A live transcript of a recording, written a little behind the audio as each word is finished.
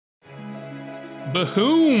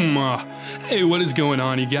Boom! Hey, what is going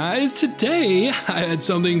on, you guys? Today, I had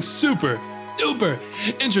something super duper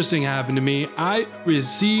interesting happen to me. I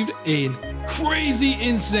received a crazy,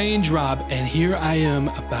 insane drop, and here I am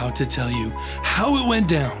about to tell you how it went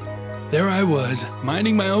down. There I was,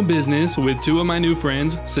 minding my own business with two of my new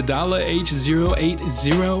friends, Sadala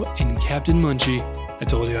H080 and Captain Munchie. I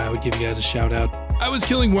told you I would give you guys a shout out. I was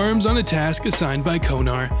killing worms on a task assigned by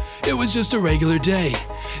Konar. It was just a regular day,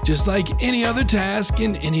 just like any other task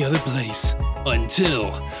in any other place.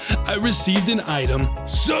 Until I received an item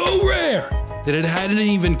so rare that it hadn't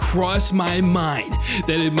even crossed my mind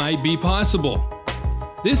that it might be possible.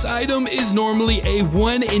 This item is normally a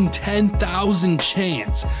 1 in 10,000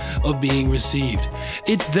 chance of being received.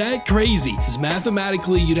 It's that crazy, because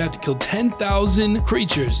mathematically you'd have to kill 10,000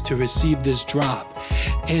 creatures to receive this drop.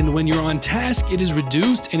 And when you're on task, it is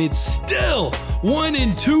reduced and it's still 1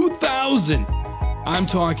 in 2,000. I'm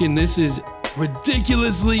talking, this is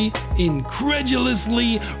ridiculously,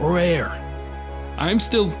 incredulously rare. I'm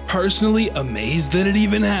still personally amazed that it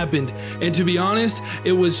even happened, and to be honest,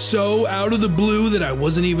 it was so out of the blue that I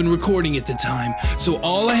wasn't even recording at the time. So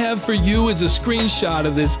all I have for you is a screenshot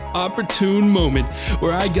of this opportune moment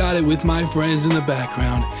where I got it with my friends in the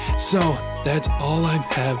background. So that's all I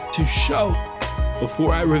have to show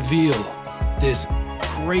before I reveal this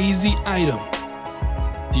crazy item.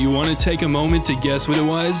 Do you want to take a moment to guess what it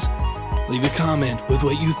was? Leave a comment with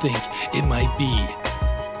what you think it might be.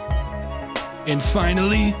 And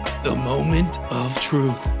finally, the moment of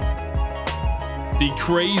truth. The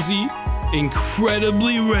crazy,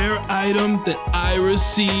 incredibly rare item that I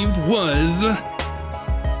received was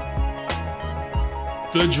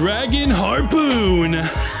the Dragon Harpoon.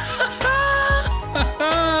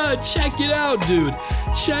 Check it out, dude.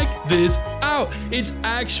 Check this out. It's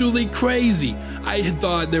actually crazy. I had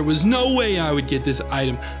thought there was no way I would get this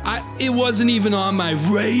item. It wasn't even on my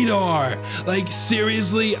radar. Like,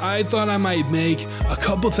 seriously, I thought I might make a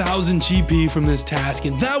couple thousand GP from this task,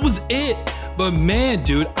 and that was it. But man,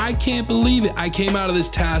 dude, I can't believe it. I came out of this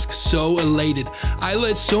task so elated. I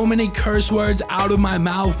let so many curse words out of my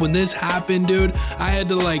mouth when this happened, dude. I had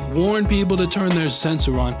to like warn people to turn their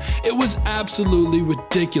sensor on. It was absolutely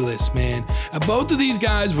ridiculous, man. And both of these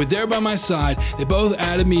guys were there by my side. They both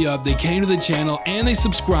added me up. They came to the channel and they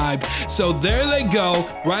subscribed. So there they go,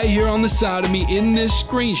 right here on the side of me in this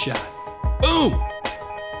screenshot. Boom!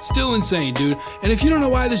 Still insane, dude. And if you don't know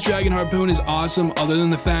why this Dragon Harpoon is awesome, other than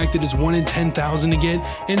the fact that it's 1 in 10,000 to get,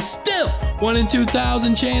 and still 1 in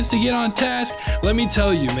 2,000 chance to get on task, let me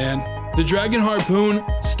tell you, man, the Dragon Harpoon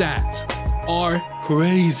stats are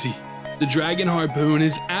crazy. The Dragon Harpoon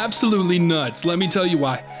is absolutely nuts. Let me tell you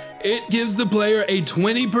why. It gives the player a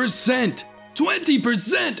 20%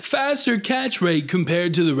 faster catch rate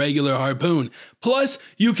compared to the regular harpoon. Plus,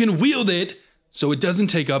 you can wield it so it doesn't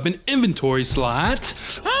take up an inventory slot.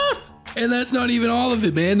 And that's not even all of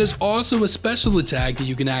it, man. There's also a special attack that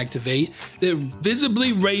you can activate that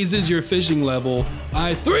visibly raises your fishing level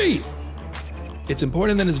by 3. It's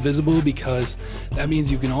important that it's visible because that means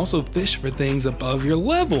you can also fish for things above your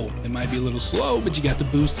level. It might be a little slow, but you got the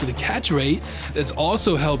boost to the catch rate that's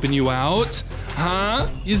also helping you out. Huh?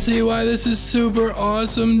 You see why this is super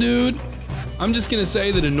awesome, dude? I'm just gonna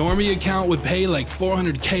say that a normie account would pay like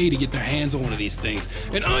 400K to get their hands on one of these things,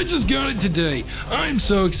 and I just got it today. I'm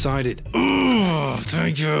so excited. Oh,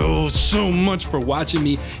 thank you so much for watching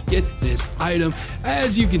me get this item.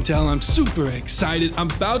 As you can tell, I'm super excited.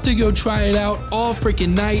 I'm about to go try it out all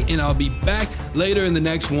freaking night, and I'll be back later in the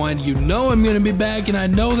next one. You know I'm gonna be back, and I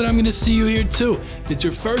know that I'm gonna see you here too. If it's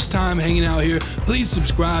your first time hanging out here, please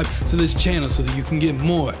subscribe to this channel so that you can get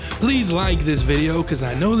more. Please like this video because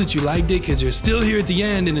I know that you liked it, because you're still here at the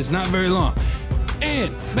end and it's not very long.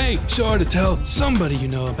 And make sure to tell somebody you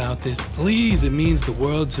know about this, please. It means the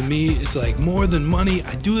world to me. It's like more than money.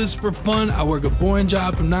 I do this for fun. I work a boring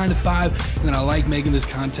job from 9 to 5, and then I like making this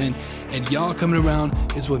content, and y'all coming around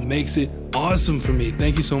is what makes it awesome for me.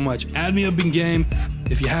 Thank you so much. Add me up in game.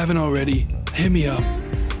 If you haven't already, hit me up.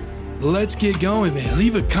 Let's get going, man.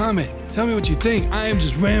 Leave a comment. Tell me what you think. I am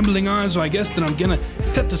just rambling on, so I guess that I'm gonna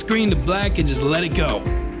cut the screen to black and just let it go.